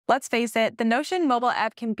Let's face it, the Notion mobile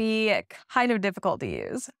app can be kind of difficult to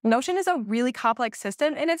use. Notion is a really complex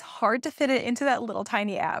system and it's hard to fit it into that little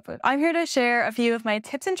tiny app. I'm here to share a few of my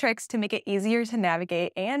tips and tricks to make it easier to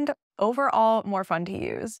navigate and overall more fun to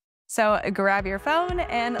use. So grab your phone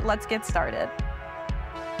and let's get started.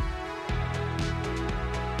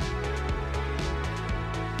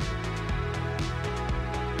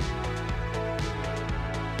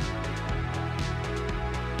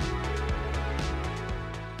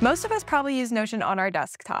 Most of us probably use Notion on our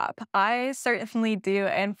desktop. I certainly do,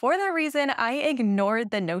 and for that reason, I ignored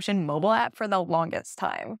the Notion mobile app for the longest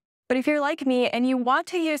time. But if you're like me and you want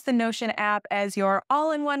to use the Notion app as your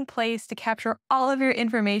all-in-one place to capture all of your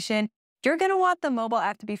information, you're going to want the mobile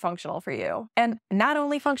app to be functional for you. And not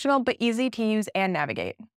only functional, but easy to use and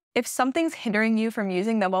navigate. If something's hindering you from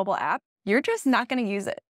using the mobile app, you're just not going to use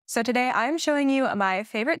it. So today, I'm showing you my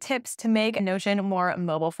favorite tips to make Notion more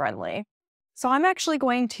mobile-friendly. So I'm actually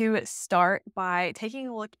going to start by taking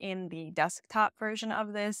a look in the desktop version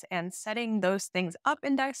of this and setting those things up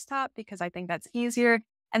in desktop because I think that's easier.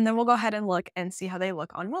 And then we'll go ahead and look and see how they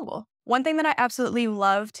look on mobile. One thing that I absolutely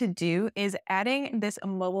love to do is adding this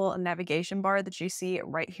mobile navigation bar that you see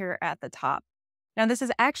right here at the top. Now, this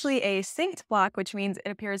is actually a synced block, which means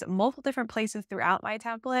it appears multiple different places throughout my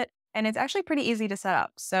template, and it's actually pretty easy to set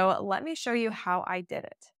up. So let me show you how I did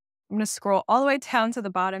it. I'm going to scroll all the way down to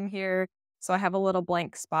the bottom here. So I have a little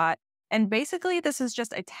blank spot. And basically, this is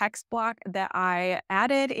just a text block that I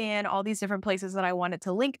added in all these different places that I wanted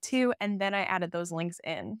to link to, and then I added those links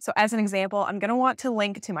in. So as an example, I'm going to want to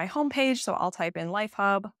link to my homepage, so I'll type in Life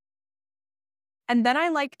Hub. And then I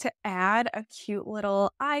like to add a cute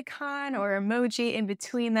little icon or emoji in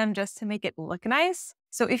between them just to make it look nice.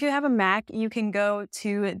 So if you have a Mac, you can go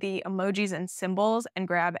to the emojis and symbols and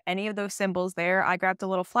grab any of those symbols there. I grabbed a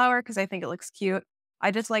little flower because I think it looks cute. I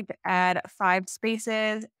just like to add 5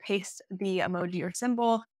 spaces, paste the emoji or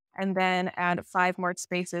symbol, and then add 5 more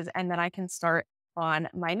spaces, and then I can start on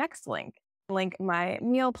my next link. Link my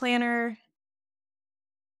meal planner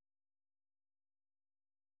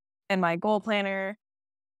and my goal planner,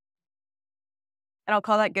 and I'll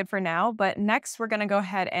call that good for now. But next, we're going to go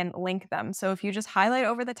ahead and link them. So if you just highlight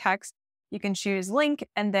over the text, you can choose link,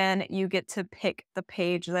 and then you get to pick the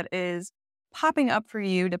page that is popping up for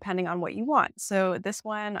you depending on what you want. So this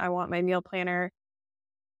one, I want my meal planner.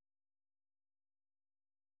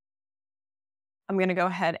 I'm going to go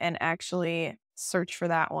ahead and actually search for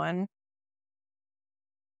that one.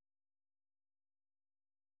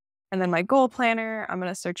 And then my goal planner, I'm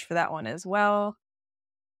going to search for that one as well.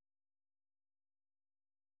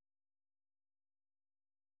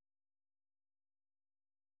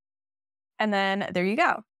 And then there you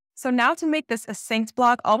go. So now to make this a synced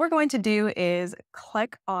block, all we're going to do is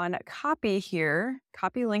click on copy here,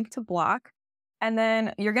 copy link to block, and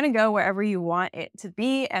then you're going to go wherever you want it to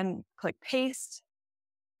be and click paste.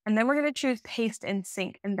 And then we're going to choose paste and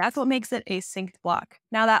sync, and that's what makes it a synced block.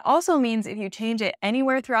 Now that also means if you change it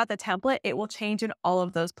anywhere throughout the template, it will change in all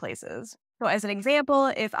of those places. So as an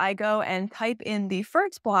example, if I go and type in the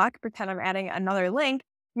first block, pretend I'm adding another link,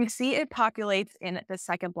 you see it populates in the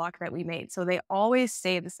second block that we made. So they always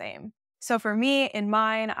stay the same. So for me, in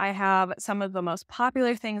mine, I have some of the most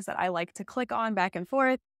popular things that I like to click on back and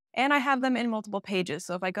forth, and I have them in multiple pages.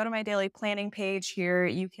 So if I go to my daily planning page here,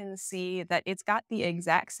 you can see that it's got the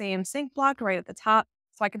exact same sync block right at the top,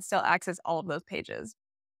 so I can still access all of those pages.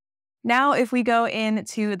 Now, if we go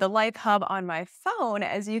into the Life Hub on my phone,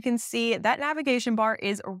 as you can see, that navigation bar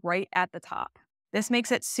is right at the top. This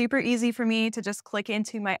makes it super easy for me to just click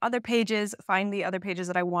into my other pages, find the other pages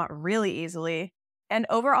that I want really easily. And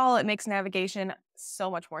overall, it makes navigation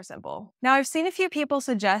so much more simple. Now, I've seen a few people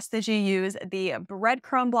suggest that you use the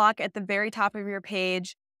breadcrumb block at the very top of your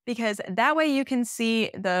page because that way you can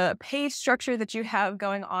see the page structure that you have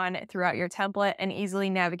going on throughout your template and easily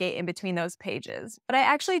navigate in between those pages. But I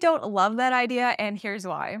actually don't love that idea, and here's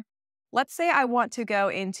why. Let's say I want to go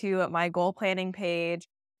into my goal planning page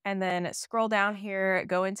and then scroll down here,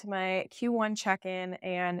 go into my Q1 check-in,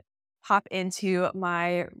 and hop into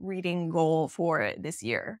my reading goal for this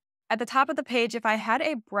year. At the top of the page, if I had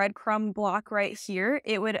a breadcrumb block right here,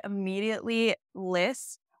 it would immediately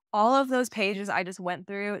list all of those pages I just went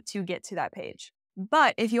through to get to that page.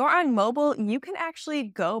 But if you're on mobile, you can actually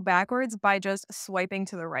go backwards by just swiping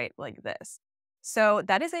to the right like this. So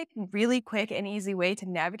that is a really quick and easy way to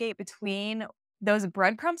navigate between those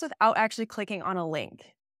breadcrumbs without actually clicking on a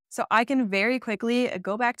link. So I can very quickly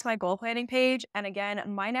go back to my goal planning page. And again,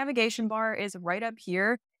 my navigation bar is right up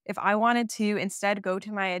here. If I wanted to instead go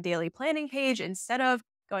to my daily planning page instead of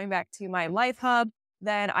going back to my Life Hub,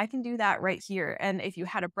 then I can do that right here. And if you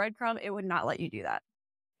had a breadcrumb, it would not let you do that.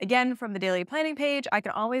 Again, from the daily planning page, I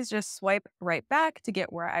can always just swipe right back to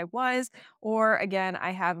get where I was, or again,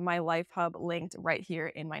 I have my Life Hub linked right here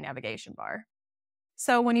in my navigation bar.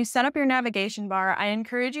 So when you set up your navigation bar, I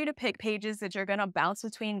encourage you to pick pages that you're going to bounce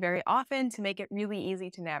between very often to make it really easy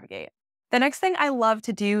to navigate. The next thing I love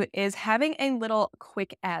to do is having a little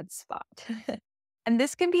quick add spot. And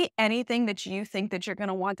this can be anything that you think that you're going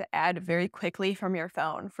to want to add very quickly from your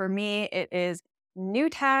phone. For me, it is new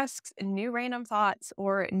tasks, new random thoughts,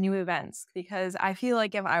 or new events, because I feel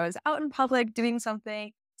like if I was out in public doing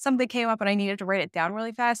something, something came up and I needed to write it down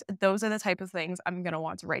really fast, those are the type of things I'm going to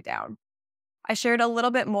want to write down. I shared a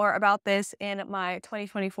little bit more about this in my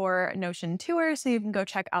 2024 Notion tour, so you can go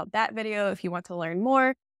check out that video if you want to learn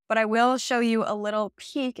more. But I will show you a little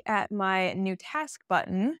peek at my new task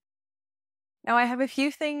button. Now, I have a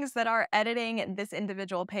few things that are editing this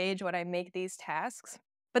individual page when I make these tasks.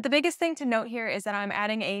 But the biggest thing to note here is that I'm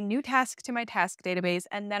adding a new task to my task database,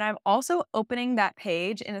 and then I'm also opening that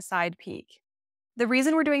page in a side peek. The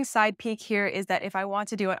reason we're doing side peek here is that if I want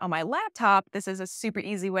to do it on my laptop, this is a super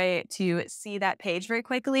easy way to see that page very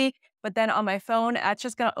quickly. But then on my phone, that's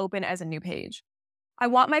just going to open as a new page. I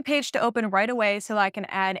want my page to open right away so that I can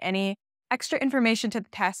add any extra information to the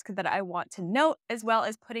task that I want to note, as well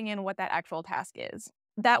as putting in what that actual task is.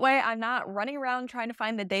 That way, I'm not running around trying to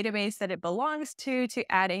find the database that it belongs to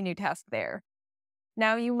add a new task there.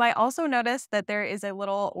 Now, you might also notice that there is a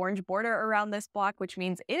little orange border around this block, which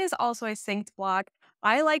means it is also a synced block.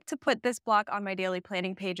 I like to put this block on my daily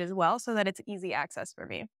planning page as well so that it's easy access for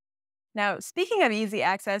me. Now, speaking of easy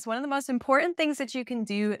access, one of the most important things that you can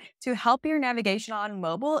do to help your navigation on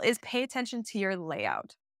mobile is pay attention to your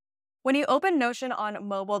layout. When you open Notion on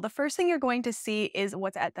mobile, the first thing you're going to see is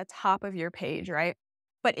what's at the top of your page, right?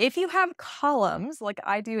 But if you have columns, like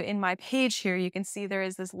I do in my page here, you can see there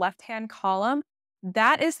is this left-hand column.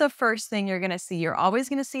 That is the first thing you're going to see. You're always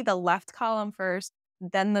going to see the left column first,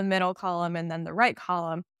 then the middle column, and then the right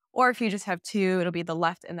column. Or if you just have two, it'll be the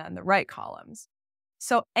left and then the right columns.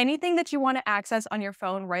 So anything that you want to access on your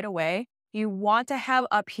phone right away, you want to have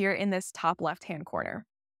up here in this top left-hand corner.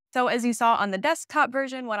 So as you saw on the desktop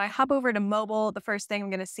version, when I hop over to mobile, the first thing I'm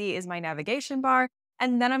going to see is my navigation bar.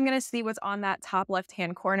 And then I'm going to see what's on that top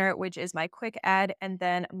left-hand corner, which is my quick add, and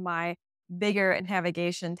then my bigger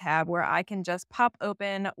navigation tab where I can just pop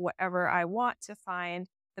open whatever I want to find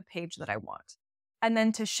the page that I want. And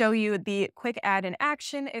then to show you the quick add in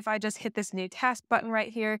action, if I just hit this new task button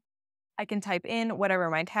right here, I can type in whatever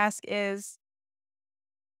my task is,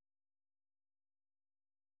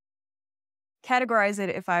 categorize it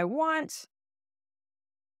if I want,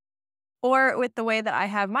 or with the way that I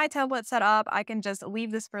have my template set up, I can just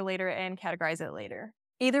leave this for later and categorize it later.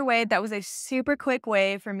 Either way, that was a super quick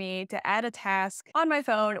way for me to add a task on my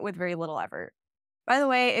phone with very little effort. By the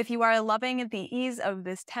way, if you are loving the ease of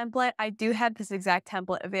this template, I do have this exact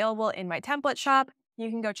template available in my template shop.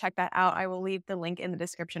 You can go check that out. I will leave the link in the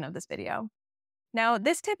description of this video. Now,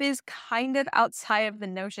 this tip is kind of outside of the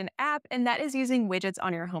Notion app, and that is using widgets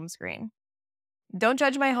on your home screen. Don't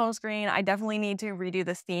judge my home screen. I definitely need to redo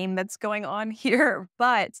this theme that's going on here.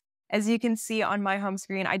 But as you can see on my home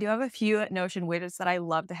screen, I do have a few Notion widgets that I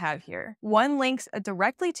love to have here. One links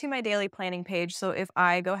directly to my daily planning page. So if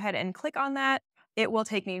I go ahead and click on that, it will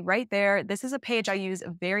take me right there. This is a page I use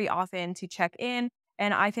very often to check in,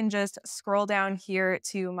 and I can just scroll down here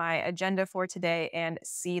to my agenda for today and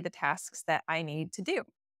see the tasks that I need to do.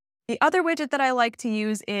 The other widget that I like to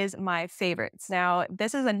use is my favorites. Now,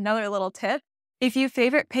 this is another little tip. If you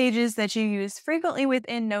favorite pages that you use frequently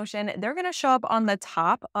within Notion, they're going to show up on the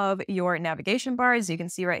top of your navigation bar. As you can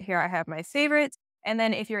see right here, I have my favorites. And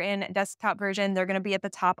then if you're in desktop version, they're going to be at the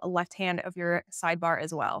top left-hand of your sidebar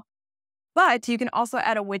as well. But you can also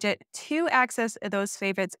add a widget to access those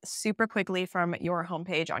favorites super quickly from your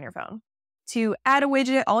homepage on your phone. To add a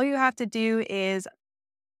widget, all you have to do is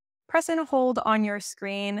press and hold on your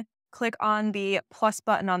screen, click on the plus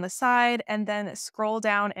button on the side, and then scroll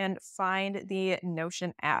down and find the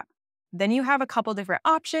Notion app. Then you have a couple different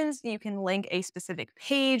options. You can link a specific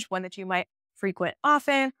page, one that you might frequent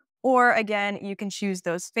often, or again, you can choose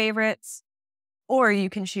those favorites, or you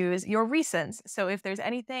can choose your recents. So if there's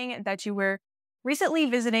anything that you were recently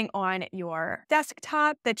visiting on your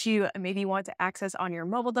desktop that you maybe want to access on your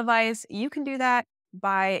mobile device, you can do that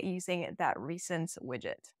by using that recents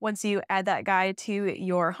widget. Once you add that guide to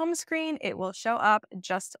your home screen, it will show up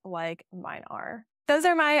just like mine are. Those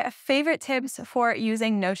are my favorite tips for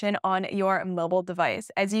using Notion on your mobile device.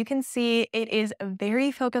 As you can see, it is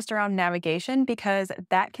very focused around navigation because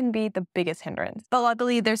that can be the biggest hindrance. But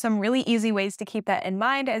luckily, there's some really easy ways to keep that in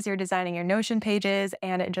mind as you're designing your Notion pages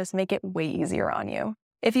and just make it way easier on you.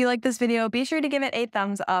 If you like this video, be sure to give it a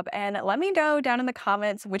thumbs up and let me know down in the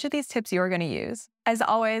comments which of these tips you're going to use. As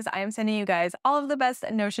always, I am sending you guys all of the best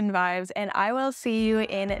Notion vibes, and I will see you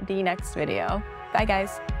in the next video. Bye,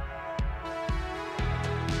 guys.